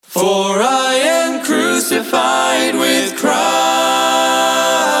For I am crucified with Christ,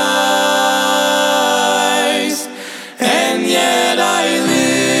 and yet I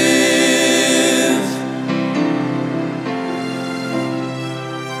live.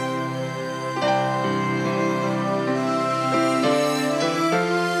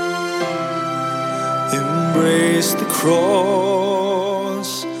 Embrace the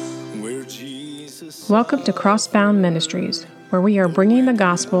cross where Jesus... Welcome to Crossbound Ministries, where we are bringing the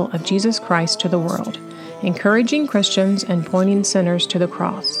gospel of Jesus Christ to the world, encouraging Christians and pointing sinners to the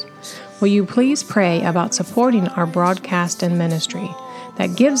cross. Will you please pray about supporting our broadcast and ministry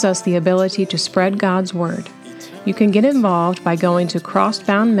that gives us the ability to spread God's word? You can get involved by going to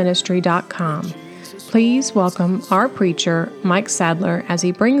crossboundministry.com. Please welcome our preacher, Mike Sadler, as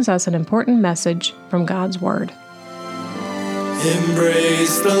he brings us an important message from God's word.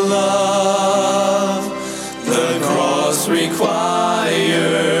 Embrace the love the cross requires.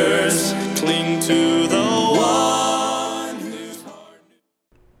 Cling to the one whose heart...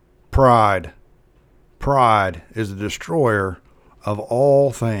 Pride. Pride is the destroyer of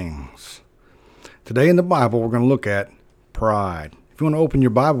all things. Today in the Bible, we're going to look at pride. If you want to open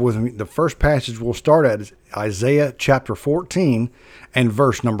your Bible with me, the first passage we'll start at is Isaiah chapter 14 and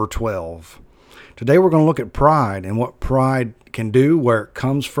verse number 12. Today we're going to look at pride and what pride can do, where it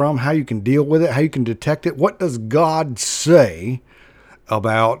comes from, how you can deal with it, how you can detect it. What does God say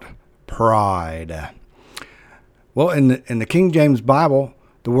about pride? Well, in the King James Bible,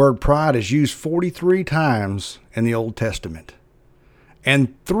 the word pride is used 43 times in the Old Testament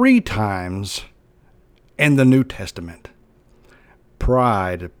and 3 times in the New Testament.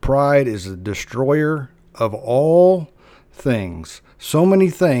 Pride is the destroyer of all things. So many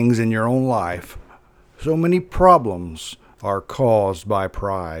things in your own life, so many problems are caused by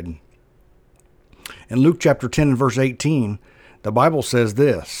pride. In Luke chapter 10 and verse 18, the Bible says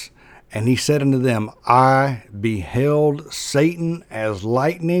this, "And he said unto them, I beheld Satan as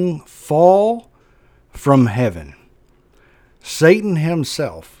lightning fall from heaven." Satan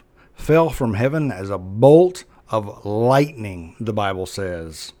himself fell from heaven as a bolt of lightning, the Bible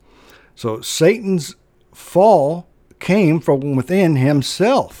says. So Satan's fall came from within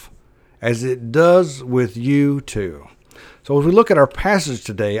himself, as it does with you too. So as we look at our passage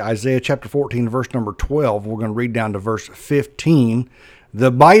today, Isaiah chapter 14, verse number 12, we're going to read down to verse 15.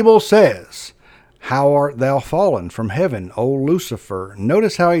 The Bible says, "How art thou fallen from heaven, O Lucifer?"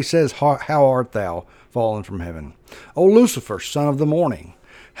 Notice how he says, how art thou fallen from heaven? "O Lucifer, son of the morning,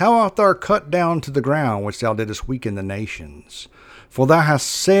 how art thou cut down to the ground, which thou didst weaken the nations? For thou hast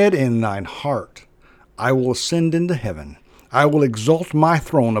said in thine heart, I will ascend into heaven. I will exalt my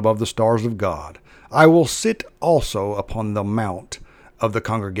throne above the stars of God. I will sit also upon the mount of the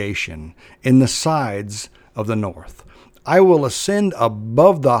congregation in the sides of the north. I will ascend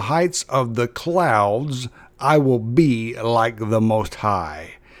above the heights of the clouds. I will be like the Most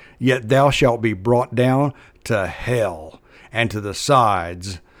High. Yet thou shalt be brought down to hell and to the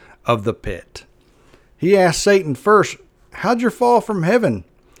sides of the pit." He asked Satan first, how'd you fall from heaven?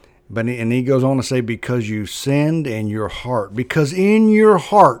 And he goes on to say, because you sinned in your heart. Because in your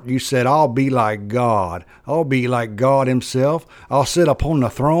heart you said, I'll be like God. I'll be like God himself. I'll sit upon the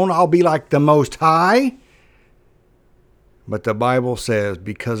throne. I'll be like the Most High. But the Bible says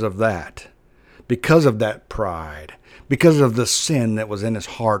because of that pride, because of the sin that was in his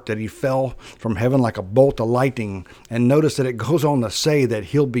heart, that he fell from heaven like a bolt of lightning. And notice that it goes on to say that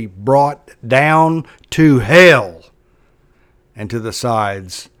he'll be brought down to hell and to the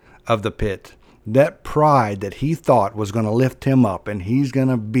sides of the pit. That pride that he thought was going to lift him up and he's going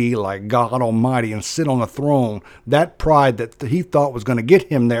to be like God Almighty and sit on the throne, that pride that he thought was going to get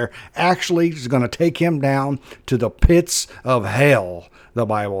him there actually is going to take him down to the pits of hell, the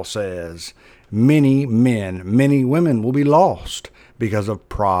Bible says. Many men, many women will be lost because of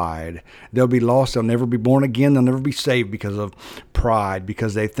pride. They'll be lost. They'll never be born again. They'll never be saved because of pride,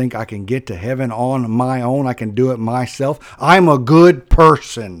 because they think I can get to heaven on my own. I can do it myself. I'm a good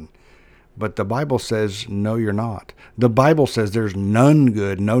person. But the Bible says, no, you're not. The Bible says there's none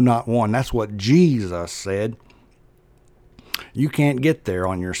good, no, not one. That's what Jesus said. You can't get there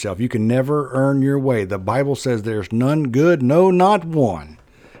on yourself. You can never earn your way. The Bible says there's none good, no, not one.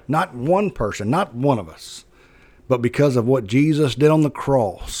 Not one person, not one of us. But because of what Jesus did on the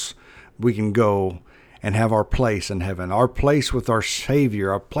cross, we can go and have our place in heaven, our place with our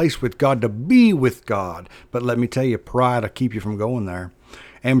Savior, our place with God, to be with God. But let me tell you, pride will keep you from going there.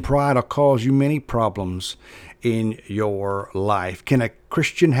 And pride will cause you many problems in your life. Can a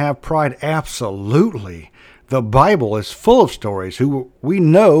Christian have pride? Absolutely. The Bible is full of stories who we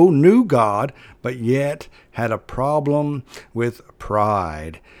know knew God, but yet had a problem with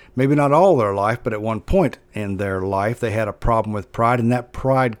pride. Maybe not all their life, but at one point in their life, they had a problem with pride, and that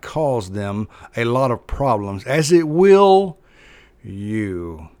pride caused them a lot of problems, as it will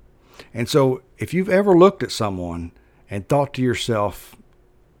you. And so if you've ever looked at someone and thought to yourself,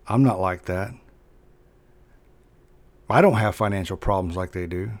 I'm not like that. I don't have financial problems like they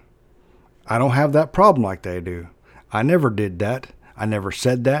do. I don't have that problem like they do. I never did that. I never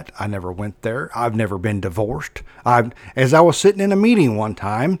said that. I never went there. I've never been divorced. As I was sitting in a meeting one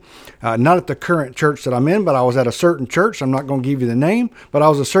time, not at the current church that I'm in, but I was at a certain church. I'm not going to give you the name, but I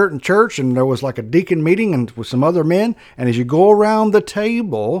was at a certain church, and there was like a deacon meeting and with some other men. And as you go around the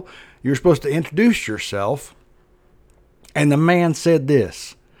table, you're supposed to introduce yourself. And the man said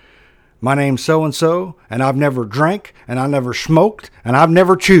this: my name's so-and-so, and I've never drank, and I never smoked, and I've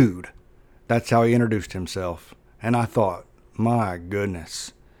never chewed. That's how he introduced himself. And I thought, my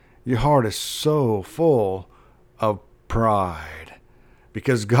goodness, your heart is so full of pride.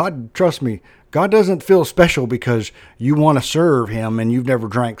 Because God, trust me, God doesn't feel special because you want to serve him and you've never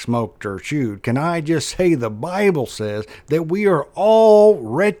drank, smoked, or chewed. Can I just say the Bible says that we are all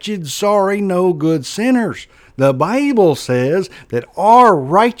wretched, sorry, no good sinners. The Bible says that our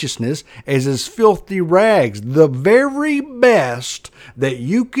righteousness is as filthy rags. The very best that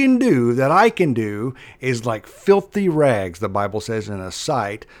you can do, that I can do, is like filthy rags, the Bible says, in the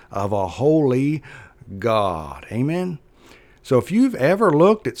sight of a holy God. Amen? So if you've ever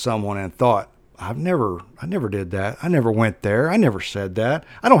looked at someone and thought, I never did that. I never went there. I never said that.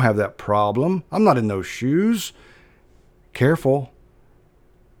 I don't have that problem. I'm not in those shoes. Careful.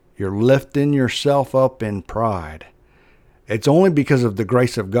 You're lifting yourself up in pride. It's only because of the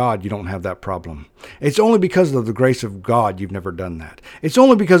grace of God you don't have that problem. It's only because of the grace of God you've never done that. It's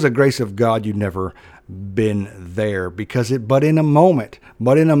only because of the grace of God you've never been there. But in a moment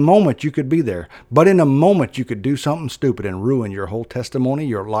you could be there. But in a moment you could do something stupid and ruin your whole testimony,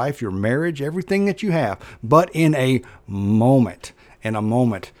 your life, your marriage, everything that you have. But in a moment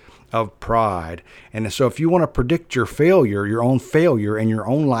of pride. And so if you want to predict your failure, your own failure in your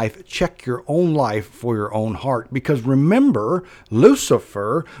own life, check your own life for your own heart. Because remember,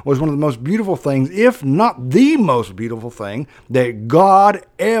 Lucifer was one of the most beautiful things, if not the most beautiful thing, that God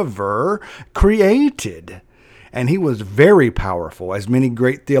ever created. And he was very powerful. As many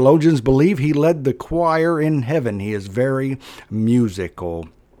great theologians believe, he led the choir in heaven. He is very musical.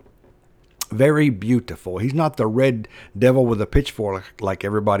 Very beautiful. He's not the red devil with a pitchfork like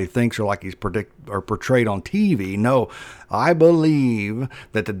everybody thinks, or like he's portrayed on TV. No, I believe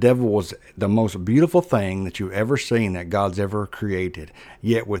that the devil was the most beautiful thing that you've ever seen, that God's ever created.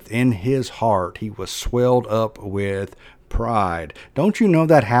 Yet within his heart, he was swelled up with pride. Don't you know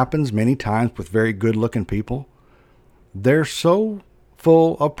that happens many times with very good-looking people? They're so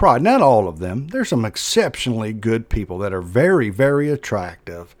full of pride. Not all of them. There's some exceptionally good people that are very, very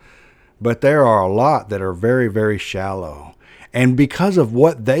attractive. But there are a lot that are very, very shallow. And because of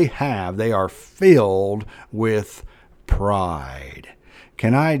what they have, they are filled with pride.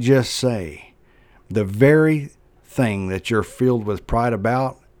 Can I just say, the very thing that you're filled with pride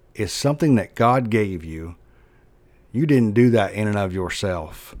about is something that God gave you. You didn't do that in and of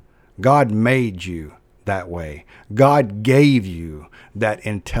yourself. God made you that way. God gave you that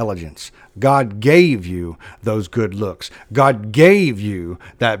intelligence. God gave you those good looks. God gave you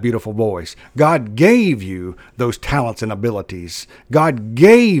that beautiful voice. God gave you those talents and abilities. God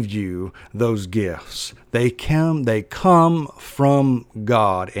gave you those gifts. They come from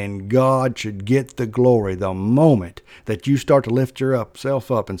God, and God should get the glory the moment that you start to lift yourself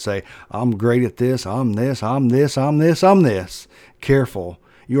up and say, I'm great at this, I'm this, I'm this, I'm this, I'm this. Careful.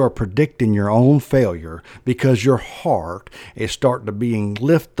 You are predicting your own failure because your heart is starting to being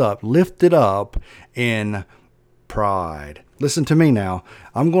lifted up in pride. Listen to me now.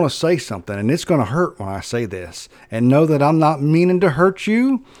 I'm going to say something, and it's going to hurt when I say this. And know that I'm not meaning to hurt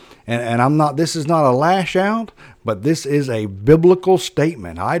you, and this is not a lash out, but this is a biblical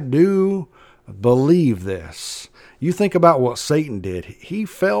statement. I do believe this. You think about what Satan did. He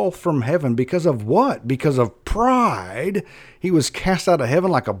fell from heaven because of what? Because of pride. He was cast out of heaven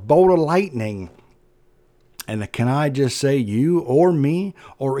like a bolt of lightning. And can I just say, you or me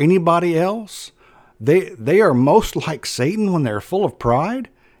or anybody else, they are most like Satan when they're full of pride?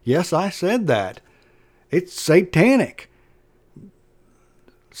 Yes, I said that. It's satanic.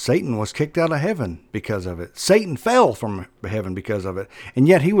 Satan was kicked out of heaven because of it. Satan fell from heaven because of it. And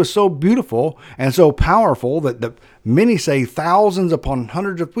yet he was so beautiful and so powerful that many say thousands upon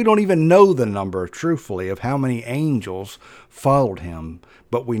hundreds of, we don't even know the number, truthfully, of how many angels followed him.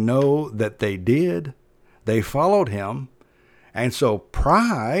 But we know that they did. They followed him. And so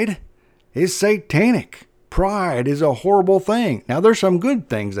pride is satanic. Pride is a horrible thing. Now, there's some good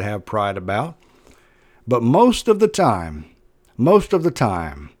things to have pride about, but most of the time,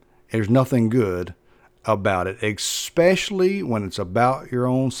 there's nothing good about it, especially when it's about your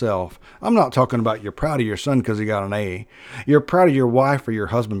own self. I'm not talking about you're proud of your son because he got an A. You're proud of your wife or your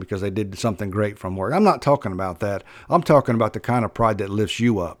husband because they did something great from work. I'm not talking about that. I'm talking about the kind of pride that lifts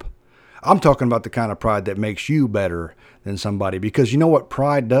you up. I'm talking about the kind of pride that makes you better than somebody. Because you know what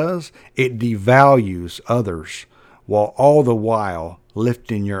pride does? It devalues others while all the while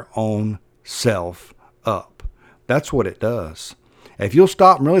lifting your own self up. That's what it does. If you'll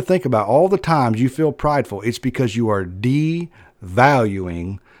stop and really think about all the times you feel prideful, it's because you are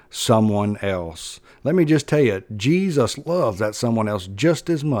devaluing someone else. Let me just tell you, Jesus loves that someone else just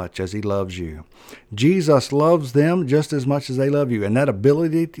as much as he loves you. Jesus loves them just as much as they love you. And that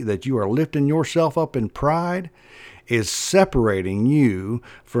ability that you are lifting yourself up in pride is separating you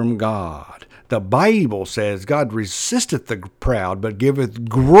from God. The Bible says God resisteth the proud, but giveth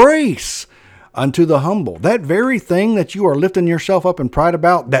grace unto the humble. That very thing that you are lifting yourself up in pride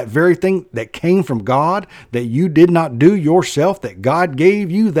about, that very thing that came from God, that you did not do yourself, that God gave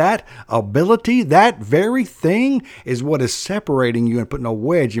you that ability, that very thing is what is separating you and putting a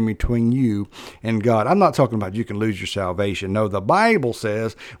wedge in between you and God. I'm not talking about you can lose your salvation. No, the Bible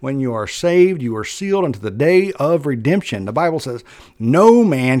says when you are saved, you are sealed unto the day of redemption. The Bible says no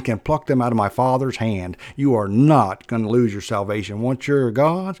man can pluck them out of my Father's hand. You are not going to lose your salvation. Once you're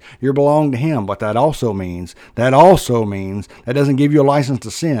God's, you belong to him. But that also means that doesn't give you a license to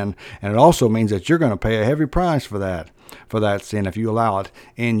sin. And it also means that you're going to pay a heavy price for that sin if you allow it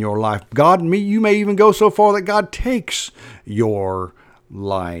in your life. You may even go so far that God takes your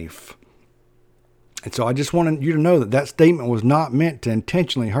life. And so I just wanted you to know that statement was not meant to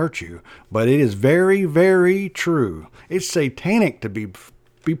intentionally hurt you, but it is very, very true. It's satanic to be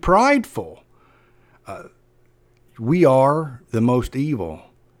prideful. We are the most evil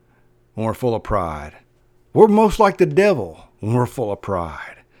when we're full of pride. We're most like the devil when we're full of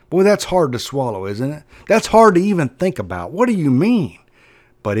pride. Boy, that's hard to swallow, isn't it? That's hard to even think about. What do you mean?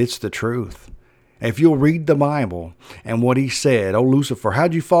 But it's the truth. If you'll read the Bible and what he said, "Oh, Lucifer,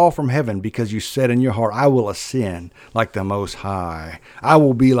 how'd you fall from heaven? Because you said in your heart, I will ascend like the Most High. I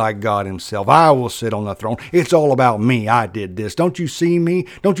will be like God himself. I will sit on the throne. It's all about me. I did this. Don't you see me?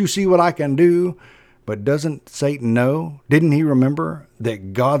 Don't you see what I can do?" But doesn't Satan know? Didn't he remember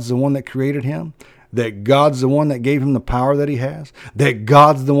that God's the one that created him? That God's the one that gave him the power that he has? That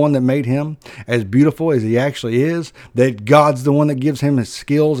God's the one that made him as beautiful as he actually is? That God's the one that gives him his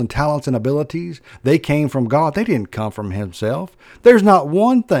skills and talents and abilities? They came from God. They didn't come from himself. There's not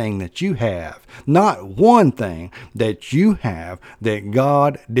one thing that you have, not one thing that you have that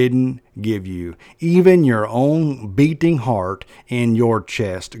God didn't give you. Even your own beating heart in your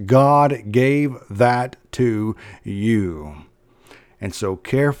chest, God gave that to you. And so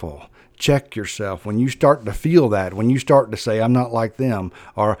careful. Check yourself when you start to feel that, when you start to say, I'm not like them,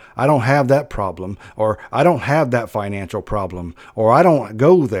 or I don't have that problem, or I don't have that financial problem, or I don't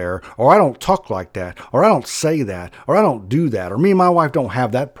go there, or I don't talk like that, or I don't say that, or I don't do that, or me and my wife don't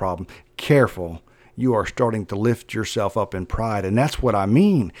have that problem. Careful. You are starting to lift yourself up in pride. And that's what I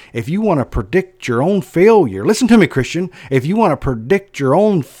mean. If you want to predict your own failure, listen to me, Christian. If you want to predict your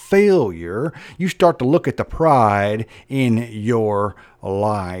own failure, you start to look at the pride in your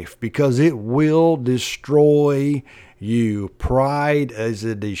life, because it will destroy you. Pride is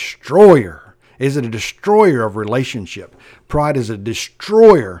a destroyer. Is it a destroyer of relationship? Pride is a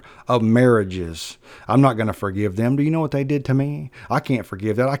destroyer of marriages. I'm not going to forgive them. Do you know what they did to me? I can't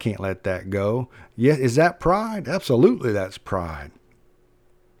forgive that. I can't let that go. Yes, is that pride? Absolutely, that's pride.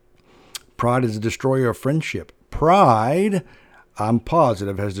 Pride is a destroyer of friendship. Pride, I'm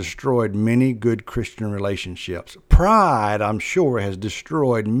positive, has destroyed many good Christian relationships. Pride, I'm sure, has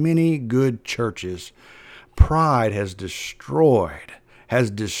destroyed many good churches. Pride has destroyed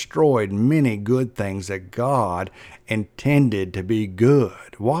many good things that God intended to be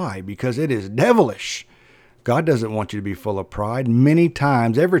good. Why? Because it is devilish. God doesn't want you to be full of pride. Many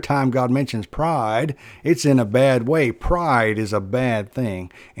times, every time God mentions pride, it's in a bad way. Pride is a bad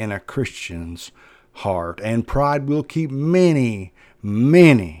thing in a Christian's heart. And pride will keep many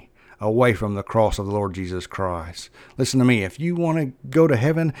away from the cross of the Lord Jesus Christ. Listen to me. If you want to go to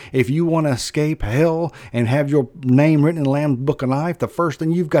heaven, if you want to escape hell and have your name written in the Lamb's Book of Life, the first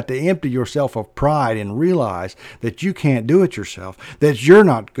thing you've got to empty yourself of pride and realize that you can't do it yourself, that you're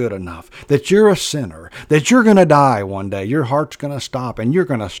not good enough, that you're a sinner, that you're going to die one day. Your heart's going to stop and you're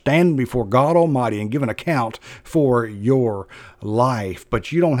going to stand before God Almighty and give an account for your life.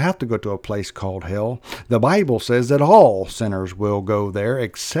 But you don't have to go to a place called hell. The Bible says that all sinners will go there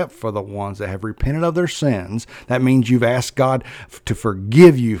except for the ones that have repented of their sins. That means you've asked God to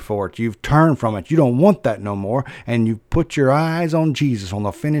forgive you for it. You've turned from it. You don't want that no more. And you put your eyes on Jesus, on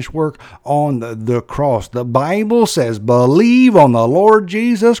the finished work on the cross. The Bible says, believe on the Lord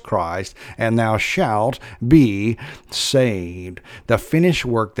Jesus Christ and thou shalt be saved. The finished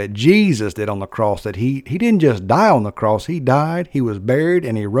work that Jesus did on the cross, that he didn't just die on the cross. He died, he was buried,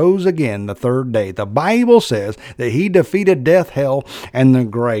 and he rose again the third day. The Bible says that he defeated death, hell, and the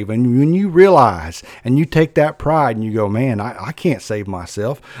grave. And when you realize and you take that pride and you go, man, I can't save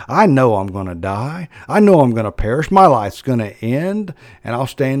myself. I know I'm going to die. I know I'm going to perish. My life's going to end, and I'll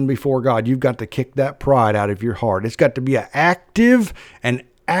stand before God. You've got to kick that pride out of your heart. It's got to be an active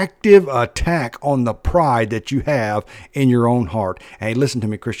attack on the pride that you have in your own heart. And hey, listen to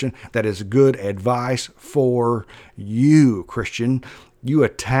me, Christian, that is good advice for you, Christian. You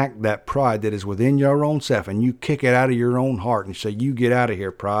attack that pride that is within your own self and you kick it out of your own heart and say, you get out of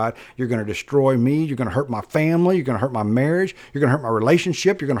here, pride. You're going to destroy me. You're going to hurt my family. You're going to hurt my marriage. You're going to hurt my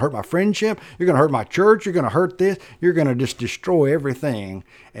relationship. You're going to hurt my friendship. You're going to hurt my church. You're going to hurt this. You're going to just destroy everything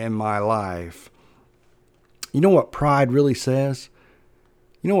in my life. You know what pride really says?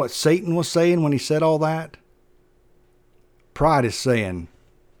 You know what Satan was saying when he said all that? Pride is saying,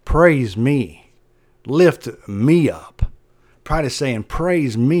 praise me, lift me up. Pride is saying,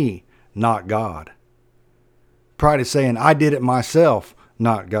 praise me, not God. Pride is saying, I did it myself,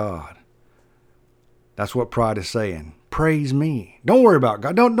 not God. That's what pride is saying. Praise me. Don't worry about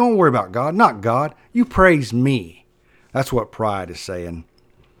God. Don't worry about God, not God. You praise me. That's what pride is saying.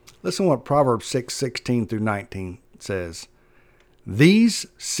 Listen to what Proverbs 6:16 through 19 says. These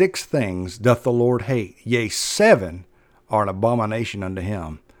 6 things doth the Lord hate, yea, 7 are an abomination unto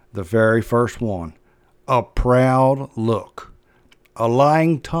him. The very first one, a proud look, a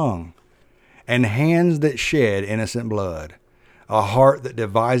lying tongue, and hands that shed innocent blood, a heart that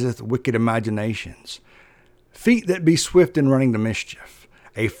deviseth wicked imaginations, feet that be swift in running to mischief,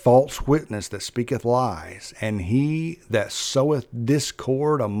 a false witness that speaketh lies, and he that soweth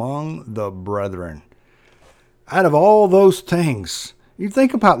discord among the brethren. Out of all those things, you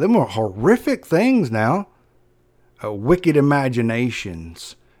think about them are horrific things now. Wicked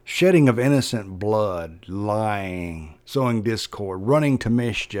imaginations, shedding of innocent blood, lying, sowing discord, running to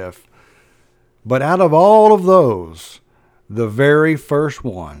mischief. But out of all of those, the very first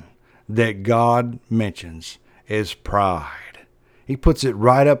one that God mentions is pride. He puts it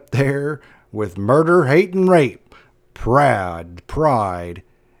right up there with murder, hate, and rape. Pride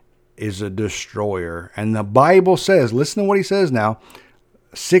is a destroyer. And the Bible says, listen to what he says now,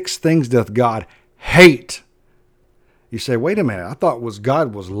 6 things doth God hate. You say, wait a minute, I thought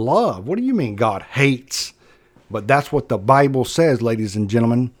God was love. What do you mean God hates? But that's what the Bible says, ladies and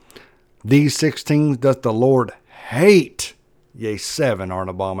gentlemen. These 6 things doth the Lord hate, yea, 7 are an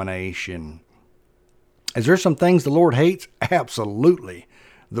abomination. Is there some things the Lord hates? Absolutely.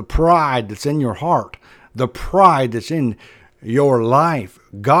 The pride that's in your heart, the pride that's in your life,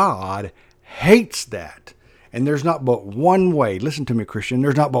 God hates that. And there's not but one way, listen to me, Christian,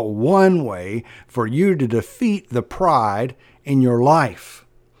 there's not but one way for you to defeat the pride in your life.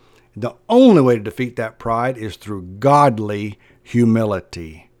 The only way to defeat that pride is through godly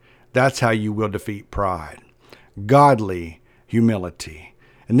humility. That's how you will defeat pride. Godly humility.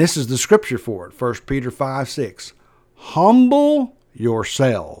 And this is the scripture for it, 1 Peter 5:6. Humble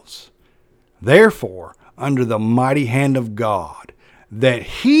yourselves, therefore, under the mighty hand of God, that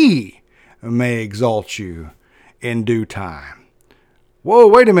he may exalt you in due time. Whoa,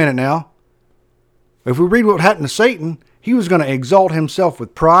 wait a minute now. If we read what happened to Satan, he was going to exalt himself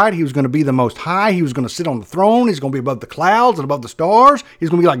with pride. He was going to be the most high. He was going to sit on the throne. He's going to be above the clouds and above the stars. He's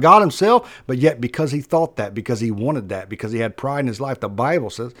going to be like God himself. But yet, because he thought that, because he wanted that, because he had pride in his life, the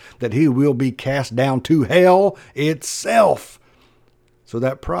Bible says that he will be cast down to hell itself. So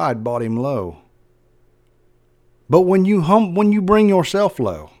that pride brought him low. But when you bring yourself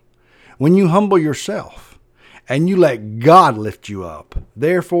low, when you humble yourself and you let God lift you up,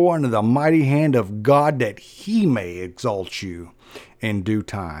 therefore under the mighty hand of God, that he may exalt you in due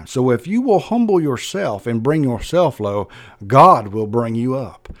time. So if you will humble yourself and bring yourself low, God will bring you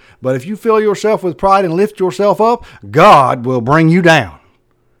up. But if you fill yourself with pride and lift yourself up, God will bring you down.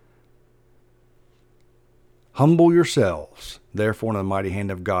 Humble yourselves, therefore, in the mighty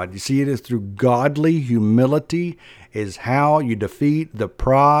hand of God. You see, it is through godly humility is how you defeat the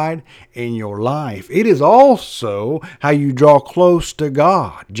pride in your life. It is also how you draw close to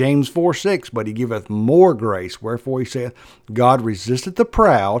God. James 4:6, but he giveth more grace. Wherefore he saith, God resisteth the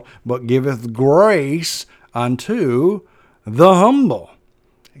proud, but giveth grace unto the humble.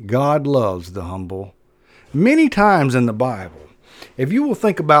 God loves the humble. Many times in the Bible, if you will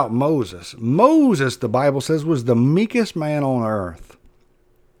think about Moses, the Bible says, was the meekest man on earth.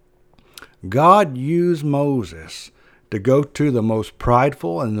 God used Moses to go to the most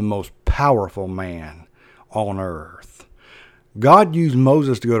prideful and the most powerful man on earth. God used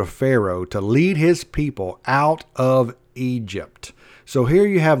Moses to go to Pharaoh to lead his people out of Egypt. So here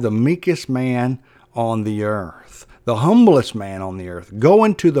you have the meekest man on the earth, the humblest man on the earth,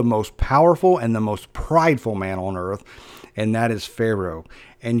 going to the most powerful and the most prideful man on earth, and that is Pharaoh.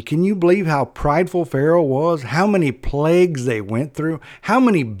 And can you believe how prideful Pharaoh was? How many plagues they went through? How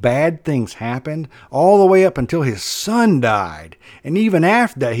many bad things happened? All the way up until his son died. And even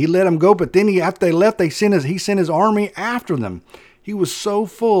after that, he let them go. But then after they left, he sent his army after them. He was so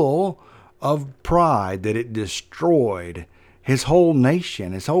full of pride that it destroyed his whole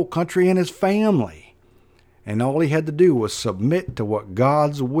nation, his whole country, and his family. And all he had to do was submit to what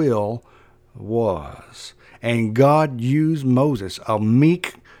God's will was. And God used Moses, a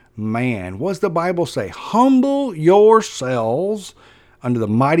meek man. What does the Bible say? Humble yourselves under the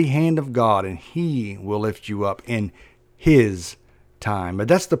mighty hand of God, and he will lift you up in his time. But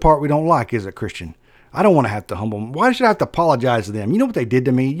that's the part we don't like, is it, Christian? I don't want to have to humble them. Why should I have to apologize to them? You know what they did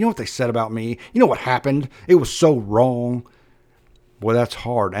to me? You know what they said about me? You know what happened? It was so wrong. Well, that's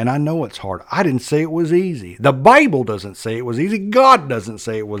hard, and I know it's hard. I didn't say it was easy. The Bible doesn't say it was easy. God doesn't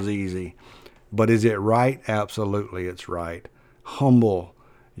say it was easy. But is it right? Absolutely, it's right. Humble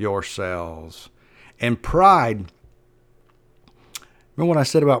yourselves. And pride, remember what I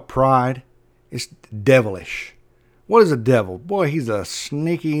said about pride? It's devilish. What is a devil? Boy, he's a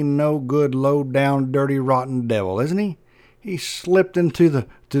sneaky, no good, low down, dirty, rotten devil, isn't he? He slipped into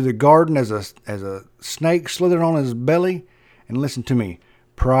the garden as a snake slithered on his belly. And listen to me,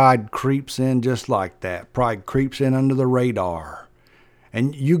 pride creeps in just like that. Pride creeps in under the radar.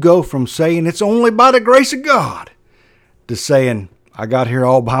 And you go from saying it's only by the grace of God to saying, I got here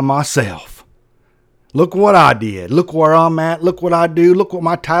all by myself. Look what I did. Look where I'm at. Look what I do. Look what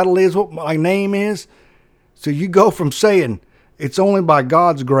my title is, what my name is. So you go from saying it's only by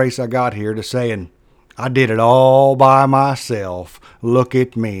God's grace I got here to saying I did it all by myself. Look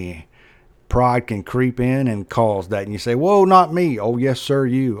at me. Pride can creep in and cause that. And you say, whoa, not me. Oh, yes, sir,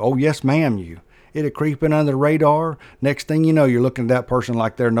 you. Oh, yes, ma'am, you. It'll creep in under the radar. Next thing you know, you're looking at that person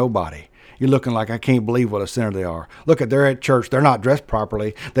like they're nobody. You're looking like, I can't believe what a sinner they are. Look, they're at church. They're not dressed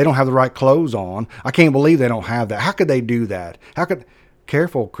properly. They don't have the right clothes on. I can't believe they don't have that. How could they do that?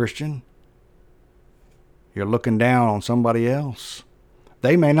 Careful, Christian. You're looking down on somebody else.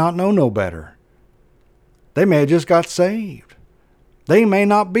 They may not know no better. They may have just got saved. They may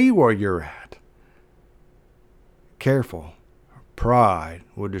not be where you're at. Careful. Pride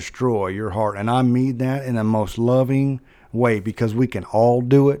will destroy your heart. And I mean that in the most loving way, because we can all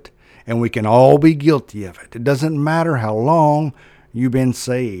do it and we can all be guilty of it. It doesn't matter how long you've been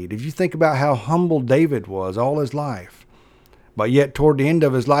saved. If you think about how humble David was all his life, but yet toward the end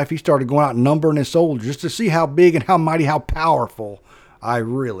of his life, he started going out and numbering his soldiers just to see how big and how mighty, how powerful I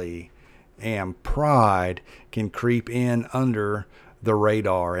really am. Pride can creep in under the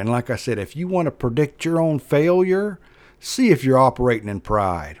radar. And like I said, if you want to predict your own failure, see if you're operating in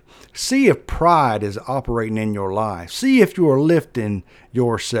pride. See if pride is operating in your life. See if you are lifting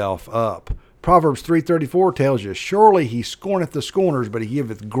yourself up. Proverbs 3:34 tells you, surely he scorneth the scorners, but he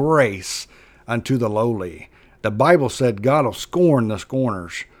giveth grace unto the lowly. The Bible said God will scorn the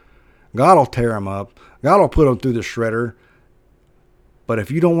scorners. God will tear them up. God will put them through the shredder. But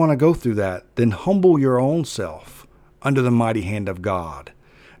if you don't want to go through that, then humble your own self under the mighty hand of God.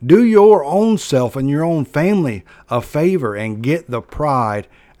 Do your own self and your own family a favor and get the pride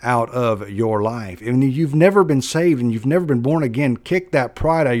out of your life. And if you've never been saved and you've never been born again, kick that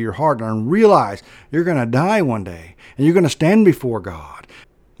pride out of your heart and realize you're going to die one day and you're going to stand before God.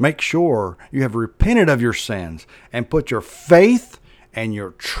 Make sure you have repented of your sins and put your faith and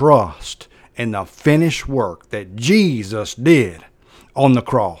your trust in the finished work that Jesus did on the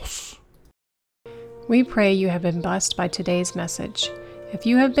cross. We pray you have been blessed by today's message. If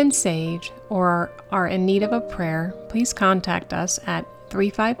you have been saved or are in need of a prayer, please contact us at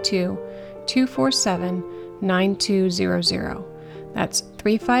 352-247-9200. That's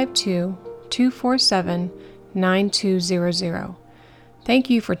 352-247-9200. Thank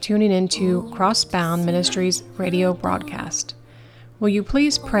you for tuning into Crossbound Ministries radio broadcast. Will you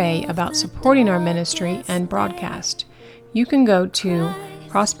please pray about supporting our ministry and broadcast? You can go to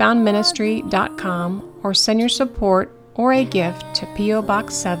crossboundministry.com or send your support or a gift to P.O.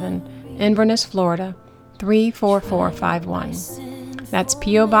 Box 7, Inverness, Florida, 34451. That's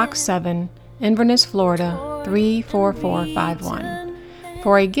P.O. Box 7, Inverness, Florida, 34451.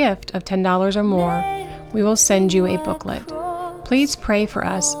 For a gift of $10 or more, we will send you a booklet. Please pray for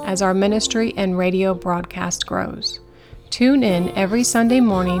us as our ministry and radio broadcast grows. Tune in every Sunday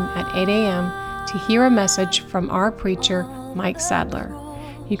morning at 8 a.m. to hear a message from our preacher, Mike Sadler.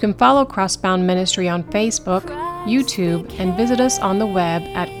 You can follow Crossbound Ministry on Facebook, YouTube, and visit us on the web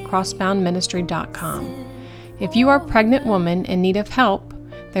at crossboundministry.com. If you are a pregnant woman in need of help,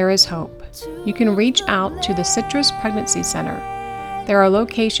 there is hope. You can reach out to the Citrus Pregnancy Center. There are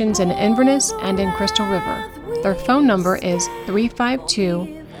locations in Inverness and in Crystal River. Their phone number is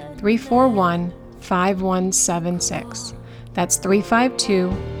 352-341-5176. That's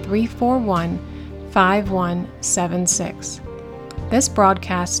 352-341-5176. This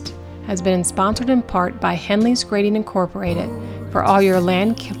broadcast has been sponsored in part by Henley's Grading Incorporated for all your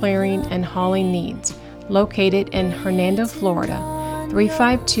land clearing and hauling needs, located in Hernando, Florida,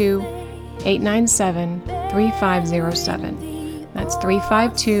 352-897-3507. That's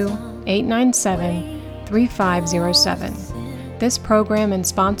 352-897-3507. This program is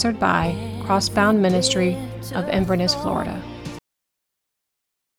sponsored by Crossbound Ministry of Inverness, Florida.